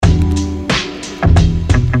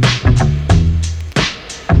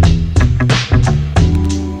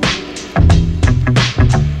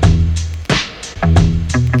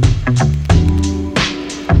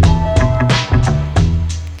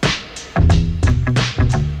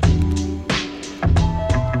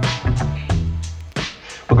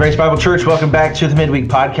Grace Bible Church, welcome back to the Midweek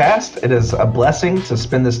Podcast. It is a blessing to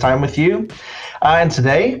spend this time with you. And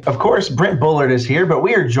today, of course, Brent Bullard is here, but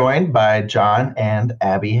we are joined by John and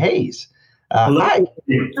Abby Hayes. Hi.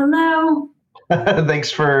 Hello. Thanks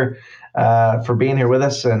for being here with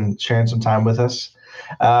us and sharing some time with us.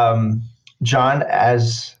 John,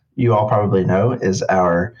 as you all probably know, is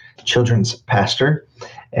our children's pastor,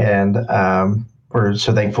 and we're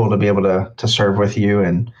so thankful to be able to serve with you.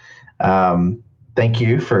 And thank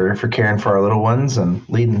you for caring for our little ones and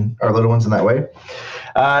leading our little ones in that way.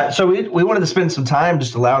 So we wanted to spend some time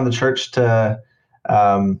just allowing the church to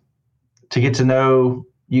get to know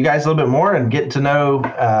you guys a little bit more and get to know,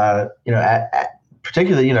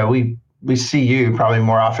 particularly, we see you probably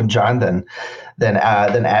more often, John, than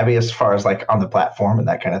Abby, as far as like on the platform and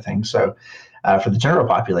that kind of thing. So for the general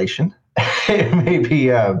population, it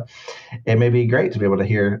may be great to be able to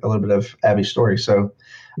hear a little bit of Abby's story. So,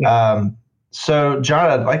 so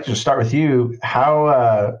John, I'd like to just start with you.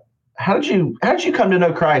 How did you come to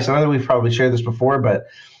know Christ? I know that we've probably shared this before, but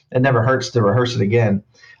it never hurts to rehearse it again.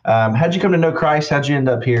 How did you come to know Christ? How did you end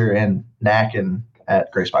up here in NAC and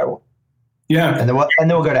at Grace Bible? Yeah, and then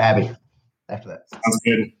we'll go to Abby after that. Sounds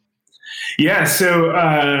good. Yeah, so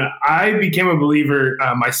I became a believer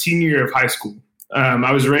my senior year of high school.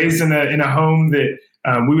 I was raised in a home that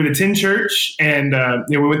we would attend church, and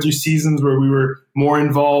we went through seasons where we were more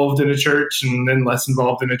involved in a church and then less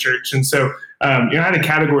involved in a church. And so I had a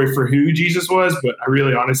category for who Jesus was, but I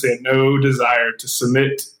really honestly had no desire to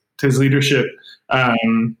submit to his leadership. I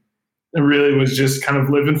really was just kind of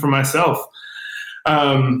living for myself.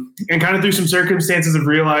 And kind of through some circumstances of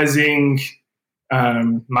realizing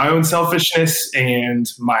my own selfishness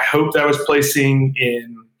and my hope that I was placing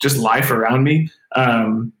in just life around me,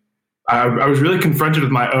 I was really confronted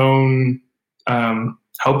with my own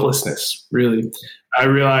helplessness, really. I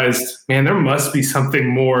realized, man, there must be something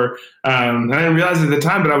more. And I didn't realize it at the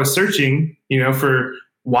time, but I was searching, for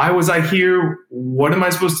why was I here? What am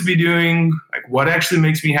I supposed to be doing? Like, what actually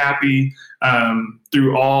makes me happy?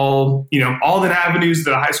 Through all the avenues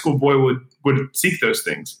that a high school boy would seek those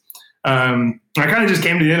things. I kind of just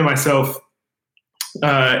came to the end of myself,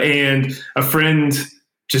 and a friend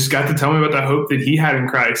just got to tell me about the hope that he had in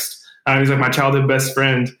Christ. He's like my childhood best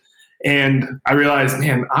friend. And I realized,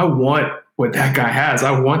 man, I want what that guy has.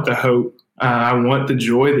 I want the hope. I want the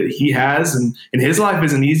joy that he has. And his life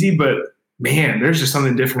isn't easy, but man, there's just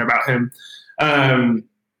something different about him. And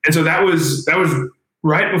so that was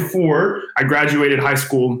right before I graduated high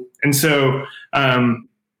school. And so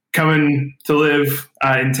coming to live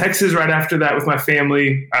in Texas right after that with my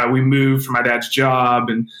family, we moved for my dad's job.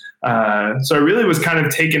 And so I really was kind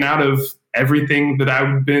of taken out of everything that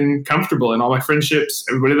I've been comfortable in, all my friendships,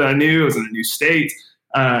 everybody that I knew. I was in a new state,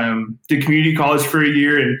 did community college for a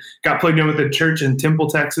year and got plugged in with a church in Temple,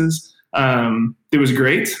 Texas. It was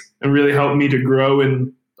great and really helped me to grow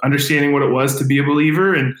in understanding what it was to be a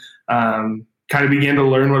believer, and kind of began to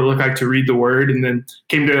learn what it looked like to read the word, and then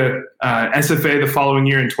came to SFA the following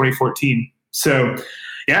year in 2014. So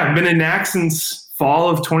yeah, I've been in NAC since fall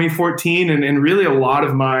of 2014, and really a lot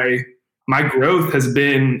of my growth has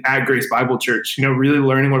been at Grace Bible Church, really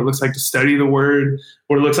learning what it looks like to study the word,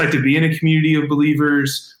 what it looks like to be in a community of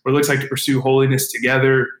believers, what it looks like to pursue holiness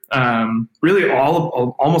together. Really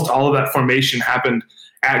almost all of that formation happened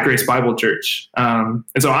at Grace Bible Church. And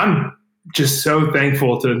so I'm just so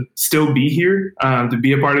thankful to still be here, to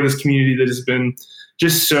be a part of this community that has been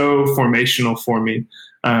just so formational for me.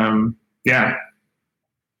 Yeah.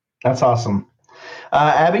 That's awesome.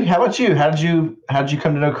 Abby, how about you? How did you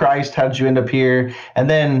come to know Christ? How did you end up here? And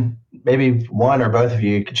then maybe one or both of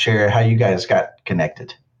you could share how you guys got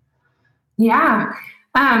connected. Yeah.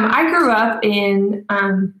 I grew up in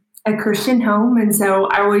a Christian home, and so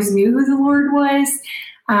I always knew who the Lord was.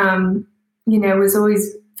 Was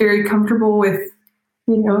always very comfortable with,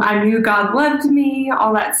 I knew God loved me,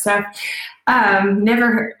 all that stuff.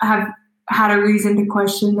 Never have had a reason to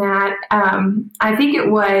question that. I think it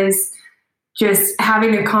was just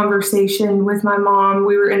having a conversation with my mom.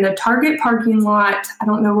 We were in the Target parking lot. I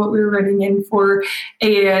don't know what we were running in for.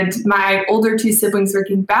 And my older two siblings were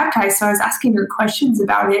getting baptized. So I was asking her questions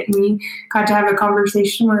about it. And we got to have a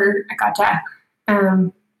conversation where I got to,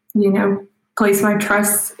 place my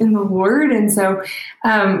trust in the Lord. And so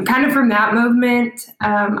kind of from that moment,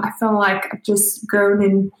 I feel like I've just grown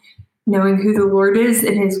in knowing who the Lord is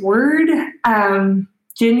in his word.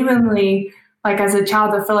 Genuinely, like as a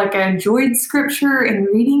child, I feel like I enjoyed scripture and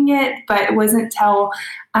reading it, but it wasn't till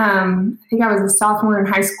I think I was a sophomore in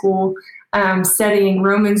high school studying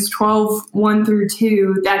Romans 12, 1 through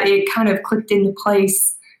 2, that it kind of clicked into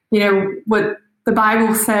place, what the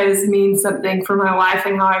Bible says means something for my life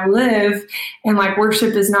and how I live. And like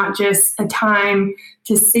worship is not just a time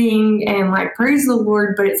to sing and like praise the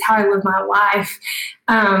Lord, but it's how I live my life.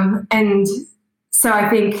 And so I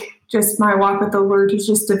think just my walk with the Lord has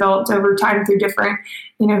just developed over time through different,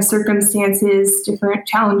 circumstances, different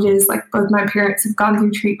challenges. Like both my parents have gone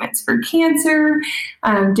through treatments for cancer,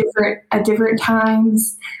 at different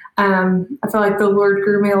times. I feel like the Lord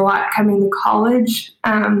grew me a lot coming to college.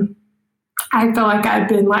 I felt like I'd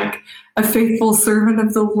been like a faithful servant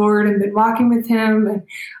of the Lord and been walking with him. And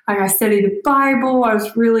like I studied the Bible. I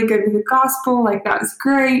was really good with the gospel. Like that was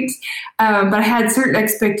great. But I had certain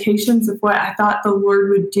expectations of what I thought the Lord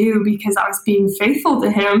would do because I was being faithful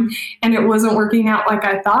to him and it wasn't working out like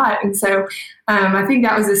I thought. And so I think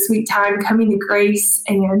that was a sweet time coming to Grace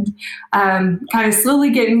and kind of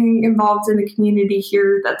slowly getting involved in the community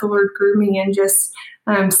here that the Lord grew me in, just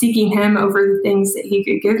seeking him over the things that he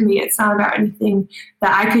could give me. It's not about anything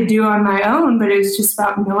that I could do on my own, but it was just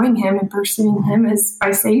about knowing him and pursuing him as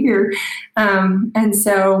my Savior. And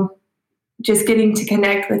so just getting to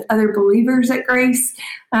connect with other believers at Grace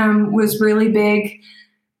was really big.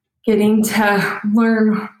 Getting to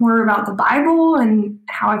learn more about the Bible and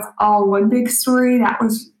how it's all one big story, that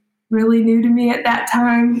was really new to me at that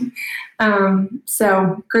time.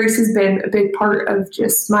 So Grace has been a big part of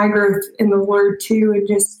just my growth in the Lord too, and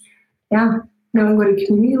just, knowing what a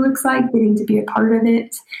community looks like, getting to be a part of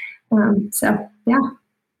it.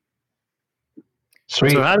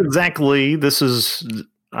 Sweet. So how exactly it's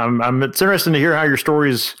interesting to hear how your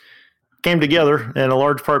stories came together in a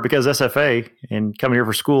large part because SFA and coming here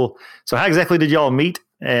for school. So how exactly did y'all meet?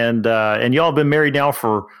 And y'all have been married now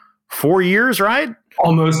for 4 years, right?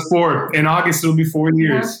 Almost 4. In August, it'll be 4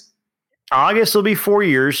 years. August will be 4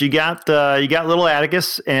 years. You got little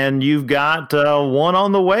Atticus, and you've got one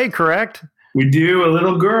on the way, correct? We do. A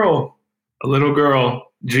little girl,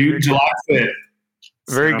 July 5th.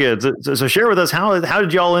 Very good. So share with us how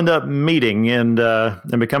did y'all end up meeting and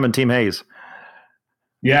becoming Team Hayes?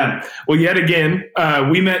 Yeah. Well, yet again,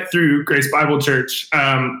 we met through Grace Bible Church.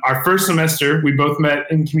 Our first semester, we both met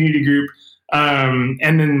in community group.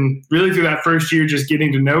 And then really through that first year, just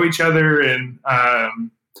getting to know each other. And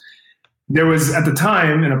there was at the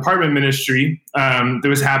time an apartment ministry that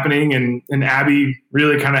was happening. And Abby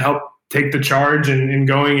really kind of helped take the charge and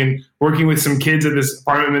going and working with some kids at this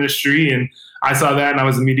apartment ministry. And I saw that and I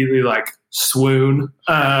was immediately like, swoon.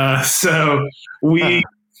 So we,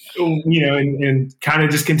 and kind of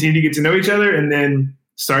just continued to get to know each other and then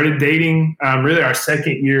started dating really our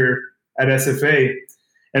second year at SFA.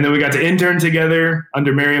 And then we got to intern together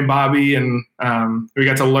under Mary and Bobby, and we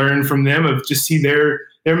got to learn from them of just see their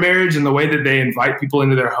marriage and the way that they invite people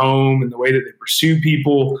into their home and the way that they pursue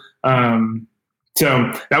people.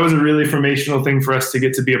 So that was a really formational thing for us to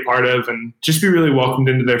get to be a part of and just be really welcomed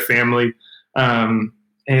into their family.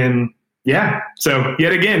 So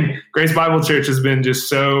yet again, Grace Bible Church has been just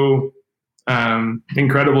so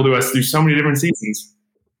incredible to us through so many different seasons.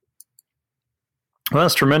 Well,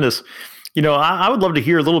 that's tremendous. I would love to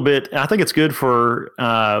hear a little bit. I think it's good for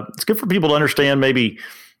people to understand maybe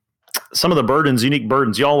some of the unique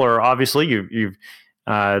burdens. Y'all are obviously you've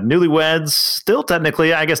newlyweds, still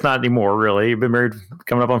technically, I guess not anymore. Really, you've been married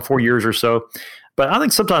coming up on 4 years or so. But I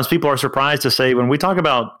think sometimes people are surprised to say when we talk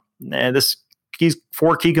about these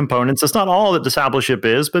 4 key components. It's not all that discipleship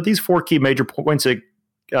is, but these 4 key major points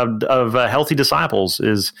of healthy disciples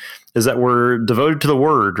is that we're devoted to the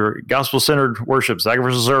word, or gospel-centered worship,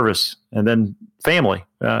 sacrificial service, and then family.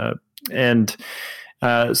 So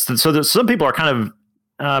that some people are kind of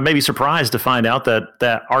maybe surprised to find out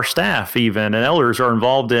that our staff even and elders are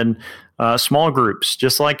involved in small groups,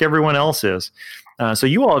 just like everyone else is. So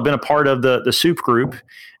you all have been a part of the SOUP group,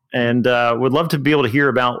 and would love to be able to hear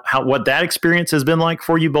about what that experience has been like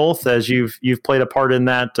for you both as you've played a part in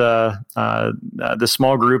that the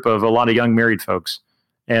small group of a lot of young married folks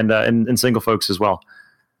and single folks as well.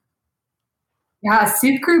 Yeah,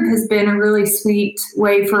 SOUP group has been a really sweet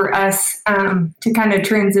way for us to kind of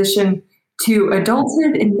transition to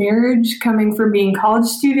adulthood and marriage, coming from being college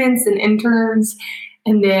students and interns,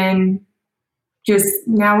 and then just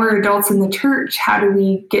now we're adults in the church. How do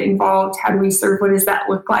we get involved? How do we serve? What does that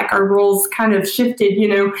look like? Our roles kind of shifted,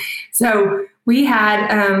 So we had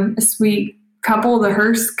a sweet couple, the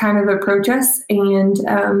Hearst, kind of approach us,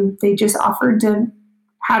 and they just offered to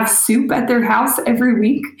have SOUP at their house every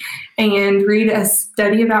week and read a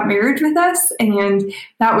study about marriage with us. And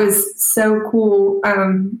that was so cool.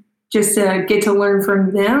 Just to get to learn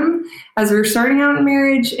from them as we're starting out in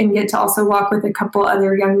marriage and get to also walk with a couple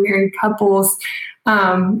other young married couples.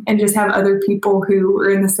 and just have other people who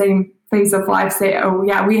are in the same phase of life say, oh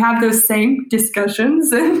yeah, we have those same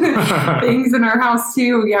discussions and things in our house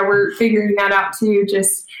too. Yeah, we're figuring that out too,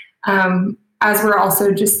 just as we're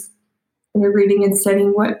also just reading and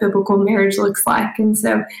studying what biblical marriage looks like. And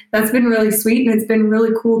so that's been really sweet, and it's been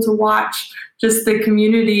really cool to watch just the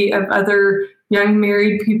community of other young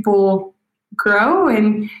married people grow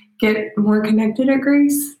and get more connected at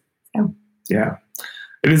Grace. So. Yeah.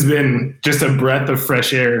 It has been just a breath of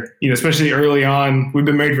fresh air, especially early on. We've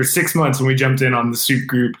been married for 6 months when we jumped in on the Soup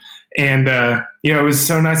group. And, it was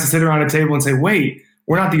so nice to sit around a table and say, wait,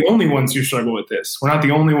 we're not the only ones who struggle with this. We're not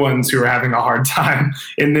the only ones who are having a hard time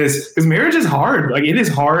in this, because marriage is hard. Like, it is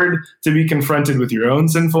hard to be confronted with your own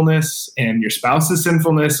sinfulness and your spouse's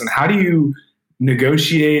sinfulness. And how do you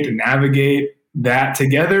negotiate and navigate that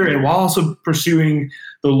together, and while also pursuing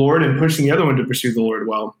the Lord and pushing the other one to pursue the Lord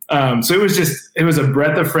well. So it was a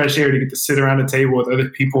breath of fresh air to get to sit around a table with other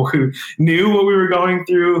people who knew what we were going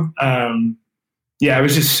through. It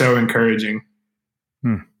was just so encouraging.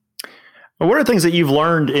 Well, what are things that you've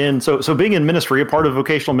learned so being in ministry? A part of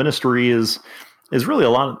vocational ministry is really a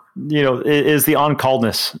lot, is the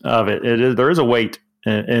on-callness of it. There is a weight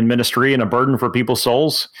in ministry and a burden for people's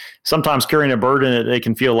souls. Sometimes carrying a burden, it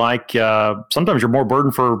can feel like sometimes you're more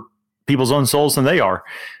burdened for people's own souls than they are.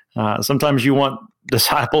 Sometimes you want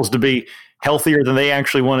disciples to be healthier than they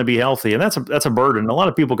actually want to be healthy. And that's a burden. A lot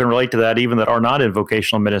of people can relate to that, even that are not in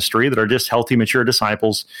vocational ministry, that are just healthy, mature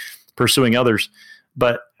disciples pursuing others.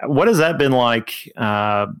 But what has that been like,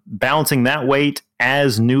 balancing that weight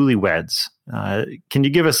as newlyweds? Can you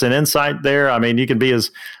give us an insight there? I mean, you can be as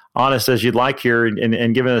honest as you'd like here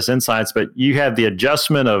and giving us insights, but you have the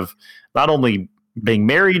adjustment of not only being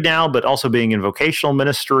married now, but also being in vocational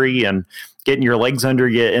ministry and getting your legs under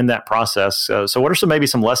you in that process. So what are maybe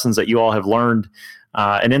some lessons that you all have learned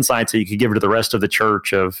and insights that you could give to the rest of the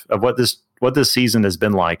church of what this season has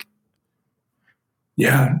been like?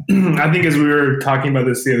 Yeah, I think as we were talking about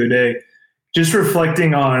this the other day, just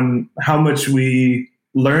reflecting on how much we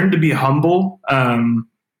learned to be humble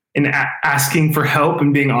and asking for help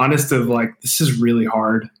and being honest of like, this is really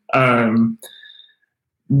hard.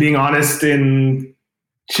 Being honest in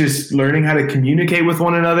just learning how to communicate with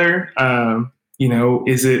one another.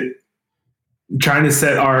 Is it trying to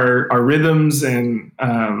set our rhythms and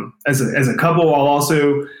as a couple, while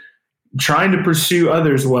also trying to pursue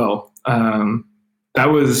others well. That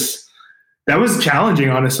was challenging,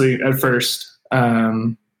 honestly, at first.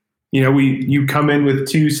 You come in with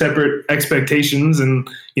two separate expectations, and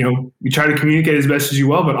you try to communicate as best as you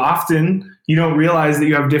will, but often you don't realize that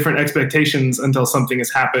you have different expectations until something has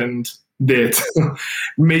happened that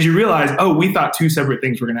made you realize, oh, we thought two separate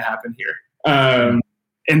things were going to happen here.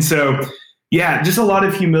 And so, just a lot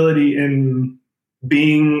of humility in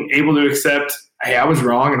being able to accept, hey, I was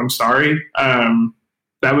wrong and I'm sorry.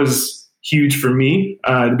 That was huge for me,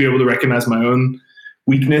 to be able to recognize my own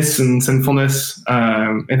weakness and sinfulness,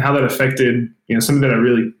 and how that affected, something that I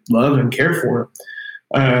really love and care for.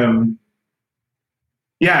 And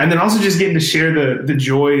then also just getting to share the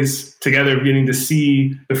joys together of getting to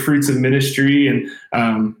see the fruits of ministry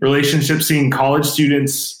and relationships, seeing college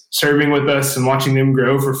students serving with us and watching them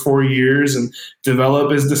grow for 4 years and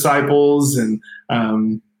develop as disciples, and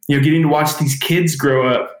getting to watch these kids grow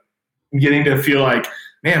up, getting to feel like,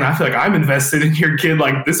 man, I feel like I'm invested in your kid.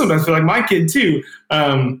 Like, this sometimes feel like my kid too,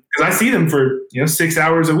 because I see them for 6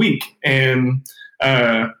 hours a week, and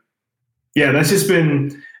that's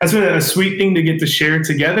been a sweet thing to get to share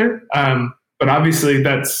together. But obviously,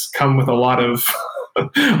 that's come with a lot of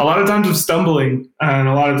times of stumbling and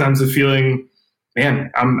a lot of times of feeling,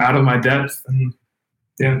 man, I'm out of my depth.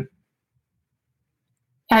 And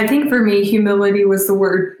I think for me, humility was the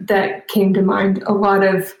word that came to mind. A lot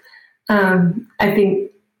of, I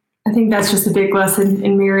think that's just a big lesson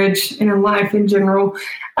in marriage and in life in general,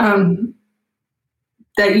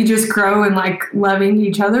 that you just grow in like loving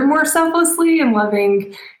each other more selflessly and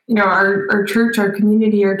loving, our church, our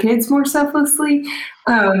community, our kids more selflessly,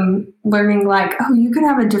 learning like, oh, you could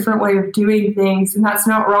have a different way of doing things, and that's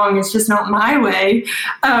not wrong. It's just not my way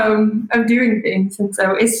of doing things. And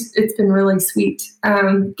so it's been really sweet,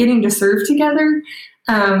 getting to serve together,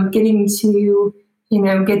 getting to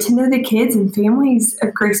get to know the kids and families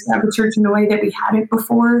of Grace Baptist Church in a way that we hadn't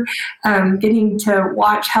before, getting to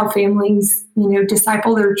watch how families,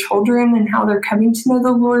 disciple their children and how they're coming to know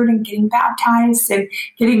the Lord and getting baptized, and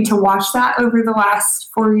getting to watch that over the last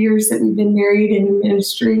 4 years that we've been married and in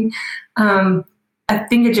ministry. I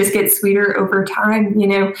think it just gets sweeter over time.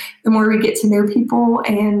 The more we get to know people,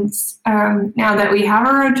 and now that we have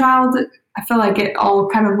our own child, I feel like it all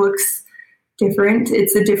kind of looks different.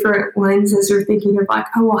 It's a different lens as you're thinking of like,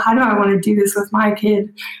 oh, well, how do I want to do this with my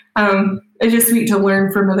kid? It's just sweet to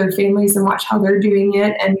learn from other families and watch how they're doing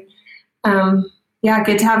it. And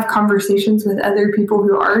get to have conversations with other people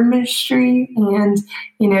who are in ministry and,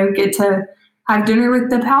 get to have dinner with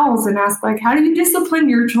the pals and ask like, how do you discipline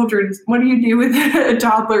your children? What do you do with a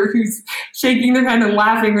toddler who's shaking their head and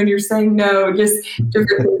laughing when you're saying no? Just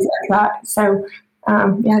different things like that. So,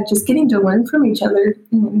 just getting to learn from each other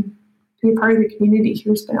and be a part of the community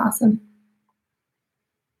here has been awesome.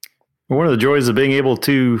 One of the joys of being able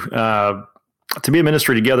to be a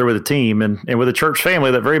ministry together with a team and with a church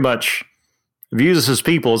family that very much views us as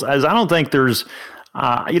people, as I don't think there's,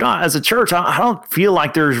 as a church, I don't feel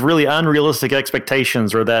like there's really unrealistic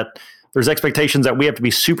expectations or that there's expectations that we have to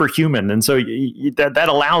be superhuman. And so that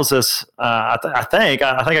allows us, I think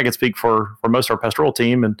I can speak for most of our pastoral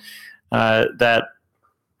team and that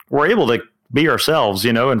we're able to be ourselves,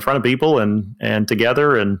 in front of people and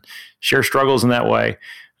together and share struggles in that way.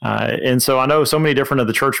 And so I know so many different of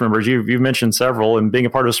the church members, you've mentioned several, and being a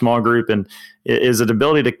part of a small group and is an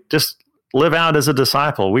ability to just live out as a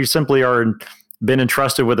disciple. We simply been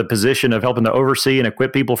entrusted with a position of helping to oversee and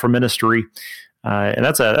equip people for ministry. And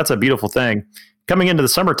that's a beautiful thing. Coming into the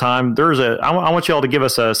summertime, I want you all to give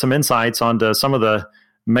us some insights onto some of the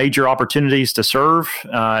major opportunities to serve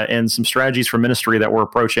and some strategies for ministry that we're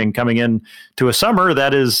approaching coming in to a summer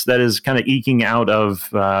that is kind of eking out of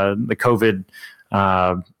the COVID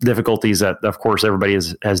difficulties that, of course, everybody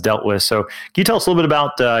has dealt with. So can you tell us a little bit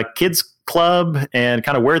about Kids Club and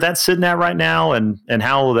kind of where that's sitting at right now and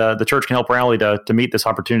how the church can help rally to meet this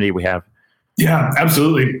opportunity we have? Yeah,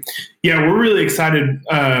 absolutely. Yeah, we're really excited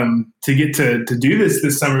to get to do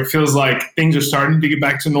this summer. It feels like things are starting to get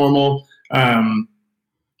back to normal.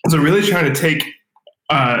 So really trying to take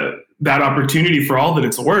that opportunity for all that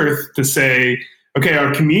it's worth to say, okay,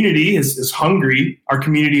 our community is hungry. Our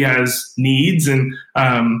community has needs, and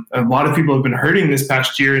a lot of people have been hurting this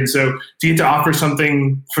past year. And so to get to offer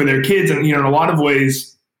something for their kids, and in a lot of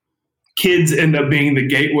ways, kids end up being the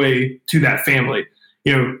gateway to that family.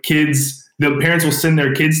 The parents will send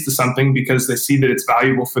their kids to something because they see that it's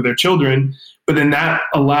valuable for their children. But then that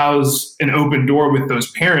allows an open door with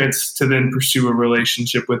those parents to then pursue a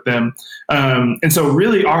relationship with them. And so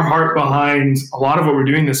really our heart behind a lot of what we're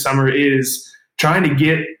doing this summer is trying to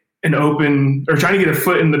get a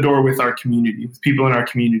foot in the door with our community, with people in our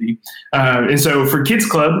community. And so for Kids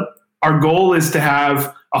Club, our goal is to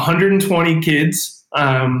have 120 kids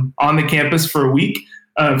on the campus for a week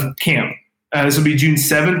of camp. This will be June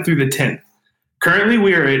 7th through the 10th. Currently,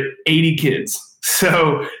 we are at 80 kids.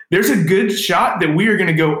 So there's a good shot that we are going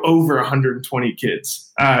to go over 120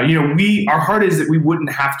 kids. Our heart is that we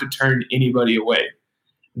wouldn't have to turn anybody away.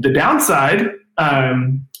 The downside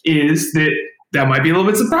is that might be a little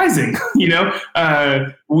bit surprising.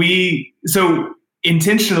 So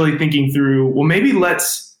intentionally thinking through, well, maybe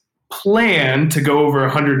let's plan to go over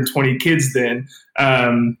 120 kids then.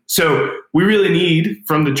 So we really need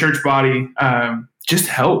from the church body just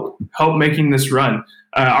help making this run.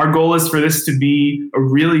 Our goal is for this to be a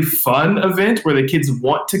really fun event where the kids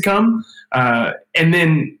want to come. And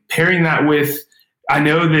then pairing that with, I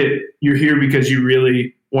know that you're here because you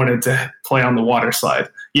really wanted to play on the water slide,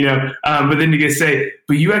 but then to say,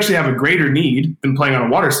 but you actually have a greater need than playing on a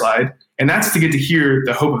water slide. And that's to get to hear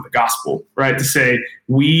the hope of the gospel, right? To say,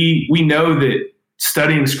 we know that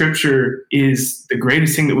studying scripture is the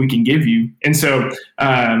greatest thing that we can give you. And so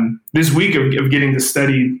this week of getting to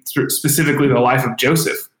study specifically the life of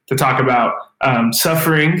Joseph, to talk about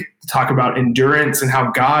suffering, to talk about endurance and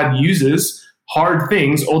how God uses hard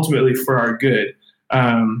things ultimately for our good.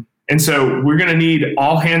 And so we're going to need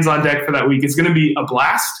all hands on deck for that week. It's going to be a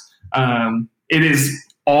blast. It is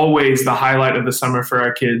always the highlight of the summer for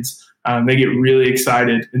our kids. They get really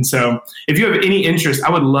excited. And so if you have any interest, I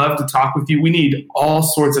would love to talk with you. We need all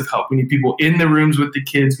sorts of help. We need people in the rooms with the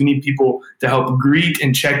kids. We need people to help greet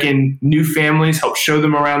and check in new families, help show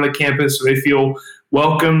them around the campus so they feel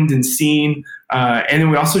welcomed and seen. And then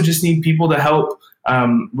we also just need people to help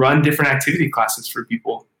run different activity classes for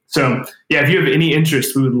people. So yeah, if you have any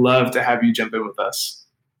interest, we would love to have you jump in with us.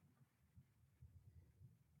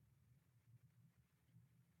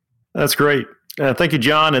 That's great. Thank you,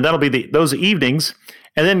 John. And that'll be those evenings.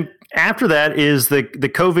 And then after that is the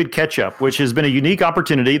COVID catch-up, which has been a unique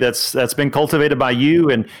opportunity that's been cultivated by you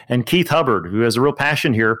and Keith Hubbard, who has a real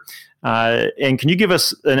passion here. And can you give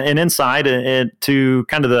us an insight into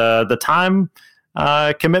kind of the time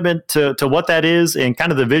commitment to what that is and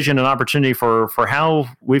kind of the vision and opportunity for how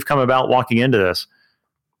we've come about walking into this?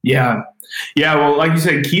 Yeah. Well, like you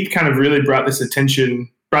said, Keith kind of really brought this attention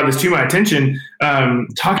brought this to my attention,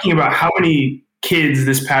 talking about how many kids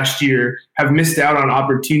this past year have missed out on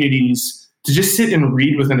opportunities to just sit and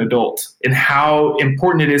read with an adult, and how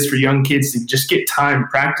important it is for young kids to just get time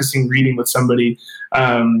practicing reading with somebody.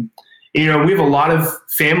 We have a lot of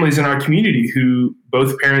families in our community who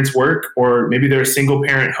both parents work, or maybe they're a single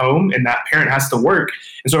parent home and that parent has to work.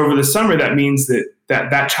 And so over the summer, that means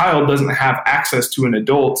that child doesn't have access to an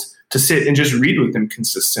adult to sit and just read with them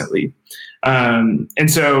consistently. And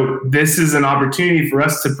so this is an opportunity for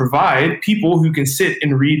us to provide people who can sit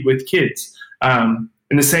and read with kids.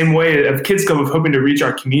 In the same way of Kids Club of hoping to reach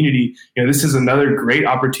our community, this is another great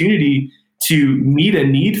opportunity to meet a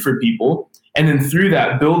need for people, and then through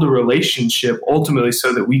that build a relationship ultimately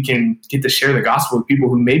so that we can get to share the gospel with people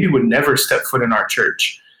who maybe would never step foot in our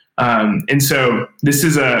church. And so this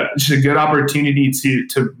is just a good opportunity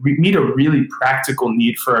to meet a really practical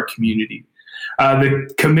need for our community.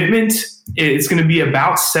 The commitment is going to be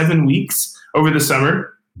about 7 weeks over the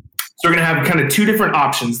summer. So we're going to have kind of two different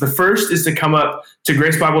options. The first is to come up to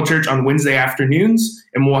Grace Bible Church on Wednesday afternoons,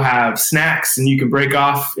 and we'll have snacks, and you can break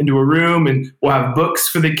off into a room, and we'll have books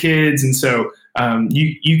for the kids. And so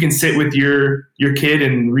you can sit with your kid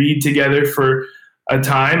and read together for a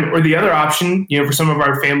time. Or the other option, for some of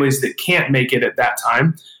our families that can't make it at that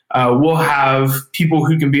time, we'll have people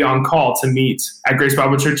who can be on call to meet at Grace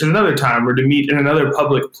Bible Church at another time, or to meet in another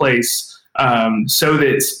public place, so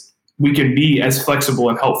that we can be as flexible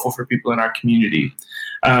and helpful for people in our community.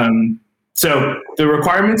 So the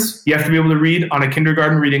requirements, you have to be able to read on a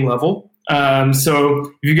kindergarten reading level. So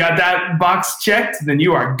if you got that box checked, then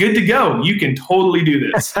you are good to go. You can totally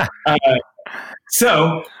do this.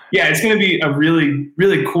 So yeah, it's going to be a really,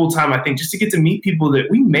 really cool time, I think, just to get to meet people that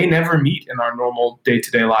we may never meet in our normal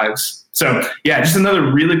day-to-day lives. So yeah, just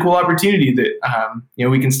another really cool opportunity that,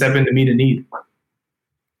 we can step in to meet a need.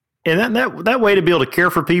 And that way to be able to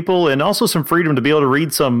care for people, and also some freedom to be able to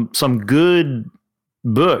read some good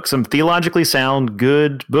books, some theologically sound,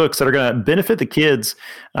 good books that are going to benefit the kids,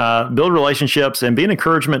 build relationships, and be an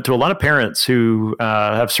encouragement to a lot of parents who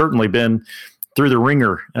have certainly been through the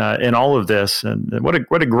ringer in all of this. And what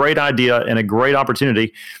a great idea and a great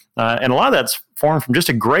opportunity. And a lot of that's formed from just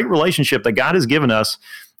a great relationship that God has given us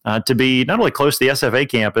to be not only close to the SFA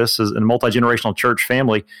campus as a multi-generational church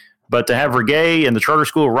family, but to have Reggae and the charter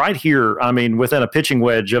school right here, within a pitching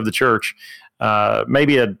wedge of the church,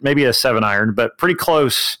 maybe a 7-iron, but pretty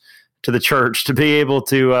close to the church, to be able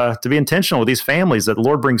to be intentional with these families that the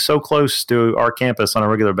Lord brings so close to our campus on a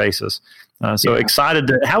regular basis. Excited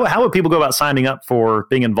to, how would people go about signing up for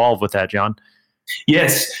being involved with that, John?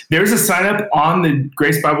 Yes, there's a sign up on the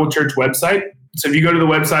Grace Bible Church website. So if you go to the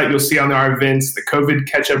website, you'll see on our events, the COVID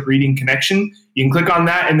Catch-Up Reading Connection. You can click on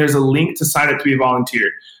that, and there's a link to sign up to be a volunteer.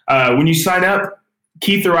 When you sign up,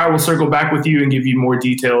 Keith or I will circle back with you and give you more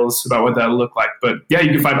details about what that'll look like. But yeah,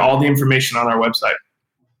 you can find all the information on our website.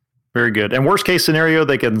 Very good. And worst case scenario,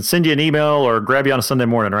 they can send you an email or grab you on a Sunday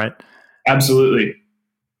morning, right? Absolutely.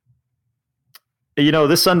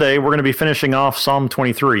 This Sunday, we're going to be finishing off Psalm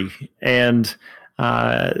 23. And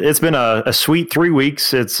it's been a sweet 3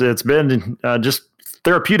 weeks. It's been just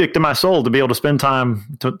therapeutic to my soul to be able to spend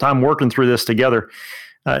time working through this together.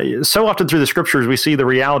 So often through the scriptures, we see the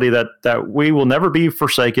reality that we will never be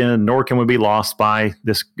forsaken, nor can we be lost by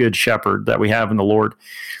this good shepherd that we have in the Lord.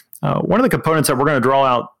 One of the components that we're going to draw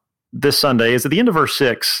out this Sunday is at the end of verse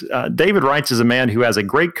 6. David writes as a man who has a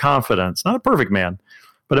great confidence, not a perfect man,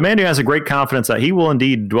 but a man who has a great confidence that he will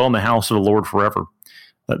indeed dwell in the house of the Lord forever.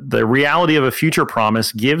 The reality of a future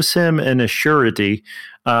promise gives him an assurity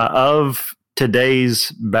of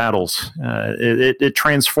today's battles. It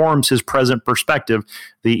transforms his present perspective.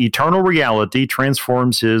 The eternal reality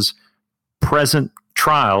transforms his present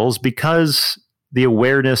trials because the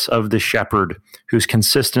awareness of the shepherd who's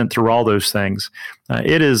consistent through all those things.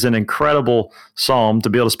 It is an incredible psalm to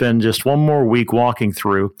be able to spend just one more week walking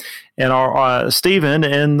through. And our Stephen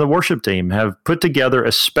and the worship team have put together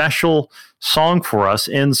a special song for us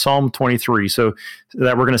in Psalm 23, so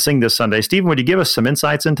that we're going to sing this Sunday. Stephen, would you give us some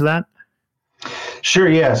insights into that? Sure.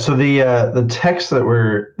 Yeah. So the text that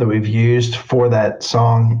we've used for that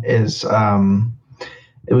song is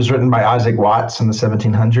it was written by Isaac Watts in the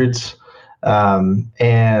 1700s,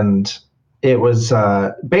 and it was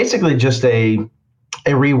basically just a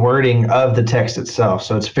rewording of the text itself.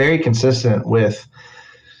 So it's very consistent with,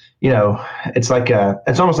 it's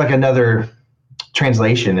almost like another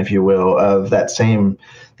translation, if you will, of that same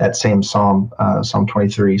psalm, Psalm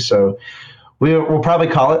 23. So we'll probably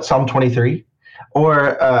call it Psalm 23.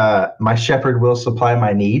 Or my shepherd will supply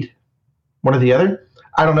my need, one or the other.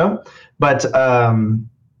 I don't know, but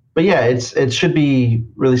yeah, it should be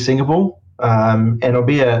really singable. And it'll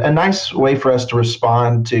be a nice way for us to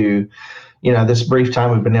respond to, this brief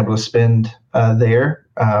time we've been able to spend there,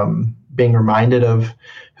 being reminded of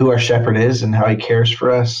who our shepherd is and how he cares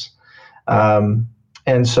for us.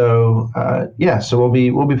 And so, so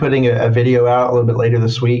we'll be putting a video out a little bit later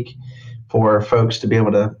this week for folks to be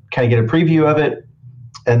able to kind of get a preview of it.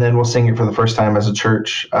 And then we'll sing it for the first time as a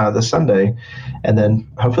church this Sunday. And then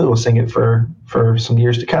hopefully we'll sing it for some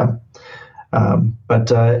years to come.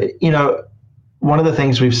 But one of the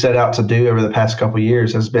things we've set out to do over the past couple of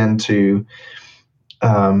years has been to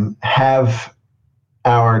have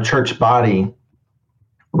our church body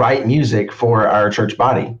write music for our church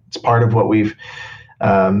body. It's part of what we've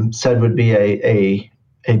said would be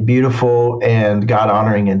a beautiful and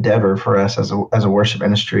God-honoring endeavor for us as a worship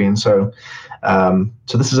ministry. And so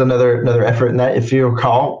this is another effort in that. If you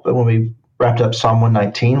recall, when we wrapped up Psalm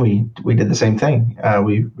 119, we did the same thing.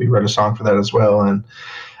 We wrote a song for that as well. And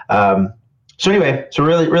so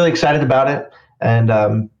really, really excited about it,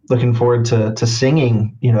 and looking forward to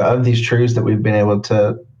singing, of these truths that we've been able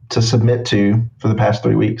to submit to for the past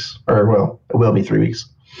 3 weeks, or it will be 3 weeks.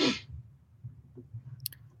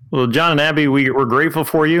 Well, John and Abby, we're grateful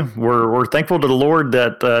for you. We're thankful to the Lord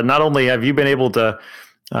that not only have you been able to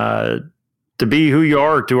be who you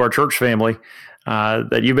are to our church family,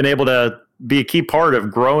 that you've been able to be a key part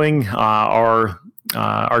of growing our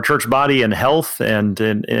church body in health and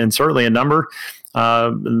certainly in number,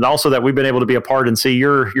 and also that we've been able to be a part and see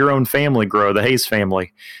your own family grow, the Hayes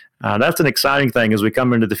family. That's an exciting thing as we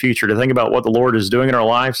come into the future, to think about what the Lord is doing in our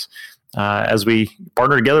lives as we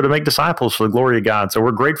partner together to make disciples for the glory of God. So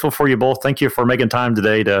we're grateful for you both. Thank you for making time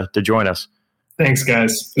today to join us. Thanks,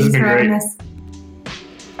 guys. This has been great.